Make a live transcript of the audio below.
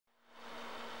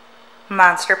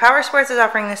Monster Powersports is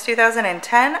offering this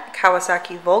 2010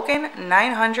 Kawasaki Vulcan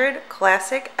 900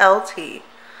 Classic LT.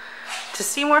 To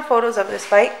see more photos of this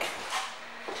bike,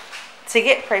 to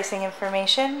get pricing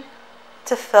information,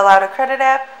 to fill out a credit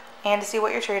app, and to see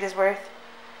what your trade is worth,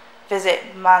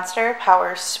 visit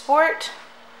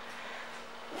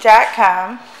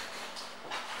monsterpowersport.com.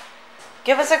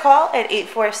 Give us a call at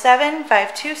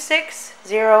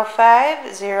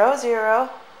 847-526-0500.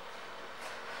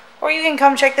 Or you can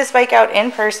come check this bike out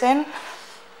in person.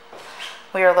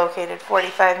 We are located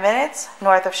 45 minutes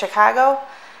north of Chicago,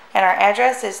 and our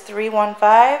address is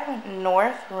 315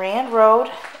 North Rand Road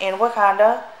in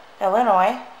Wauconda,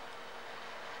 Illinois.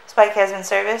 This bike has been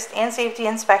serviced and safety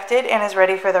inspected and is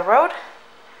ready for the road.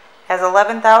 Has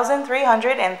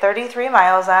 11,333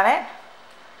 miles on it.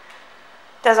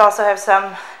 Does also have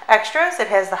some extras. It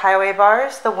has the highway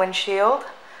bars, the windshield,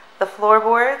 the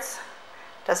floorboards.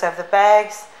 Does have the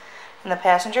bags and the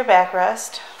passenger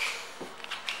backrest.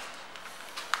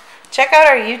 Check out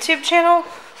our YouTube channel.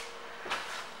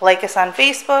 Like us on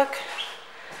Facebook.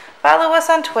 Follow us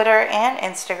on Twitter and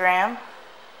Instagram.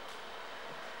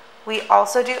 We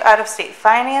also do out-of-state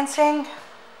financing.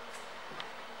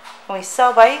 And we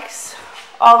sell bikes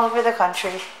all over the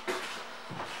country.